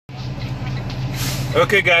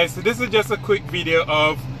Okay guys, so this is just a quick video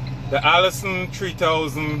of the Allison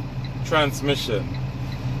 3000 transmission.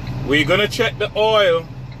 We're gonna check the oil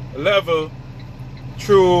level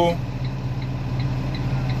through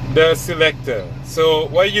the selector. So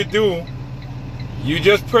what you do, you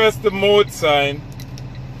just press the mode sign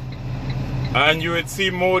and you would see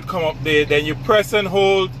mode come up there. Then you press and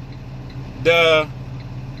hold the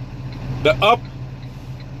up,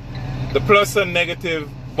 the plus and negative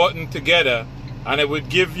button together, and it would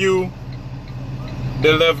give you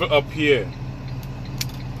the level up here.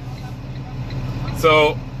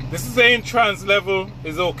 So this is saying trans level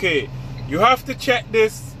is okay. You have to check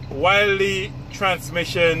this while the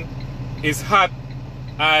transmission is hot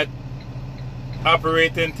at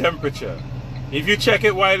operating temperature. If you check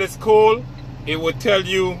it while it's cold, it would tell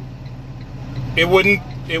you it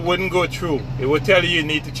wouldn't go through. It would tell you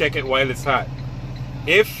need to check it while it's hot.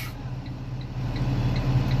 If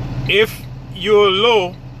you're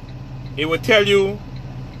low, it will tell you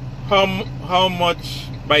how much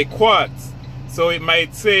by quarts. So it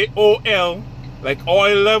might say OL, like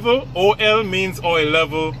oil level. OL means oil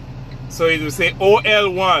level. So it will say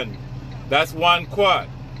OL1, that's 1 quart.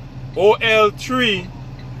 OL3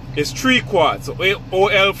 is 3 quarts. So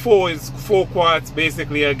OL4 is 4 quarts,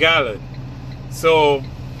 basically a gallon. So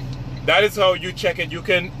that is how you check it. You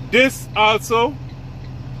can, this also,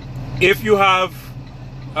 if you have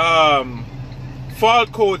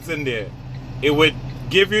fault codes in there, it would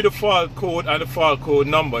give you the fault code and the fault code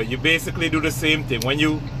number. You basically do the same thing. When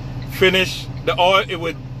you finish the oil, it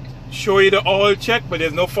would show you the oil check, but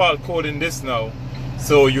there's no fault code in this now,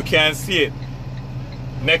 so you can't see it.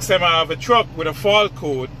 Next time I have a truck with a fault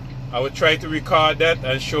code, I would try to record that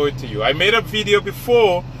and show it to you. I made a video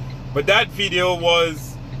before, but that video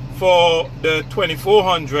was for the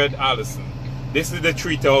 2400 Allison. This is the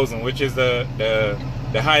 3000, which is the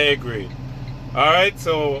higher grade. Alright,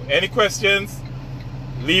 so any questions,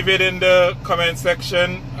 leave it in the comment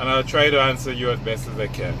section and I'll try to answer you as best as I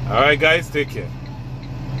can. Alright guys, take care.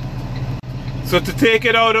 So to take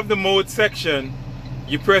it out of the mode section,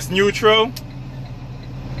 you press neutral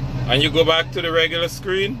and you go back to the regular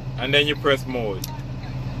screen and then you press mode.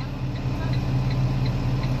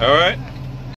 Alright.